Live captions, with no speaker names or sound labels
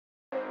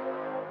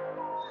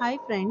Hi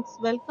friends,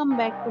 welcome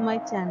back to my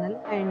channel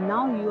and now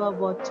you are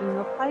watching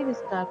a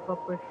 5-star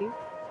property.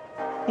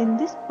 In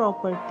this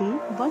property,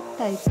 what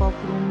type of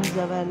room is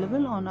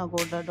available on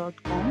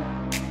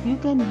agoda.com? You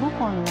can book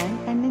online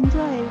and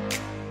enjoy it.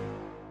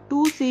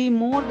 To see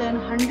more than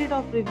 100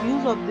 of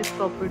reviews of this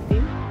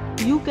property,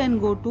 you can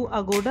go to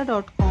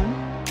agoda.com.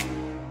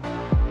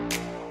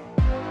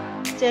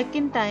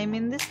 Check-in time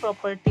in this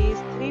property is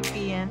 3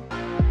 p.m.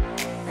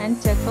 and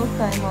checkout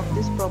time of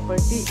this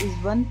property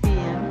is 1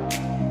 p.m.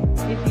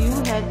 If you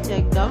have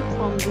checked out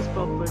from this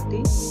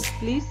property,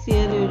 please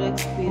share your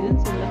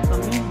experience in the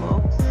comment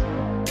box.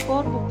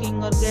 For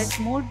booking or get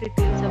more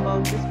details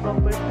about this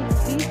property,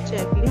 please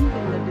check link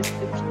in the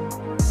description.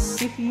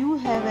 If you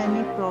have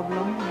any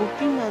problem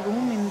booking a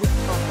room in this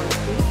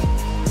property,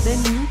 then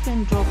you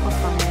can drop a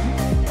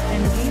comment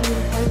and we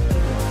will help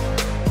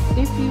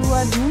you. If you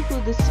are new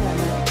to this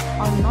channel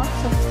or not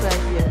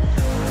subscribed yet,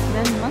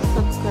 then must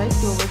subscribe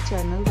to our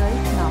channel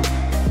right now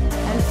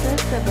and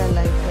press the bell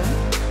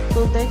icon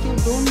so that you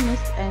don't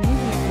miss any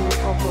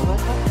video of our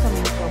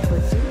upcoming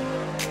property.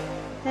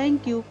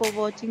 Thank you for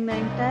watching the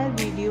entire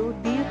video.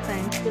 Dear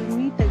friends, we'll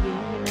meet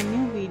again in a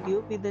new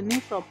video with a new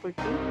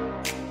property.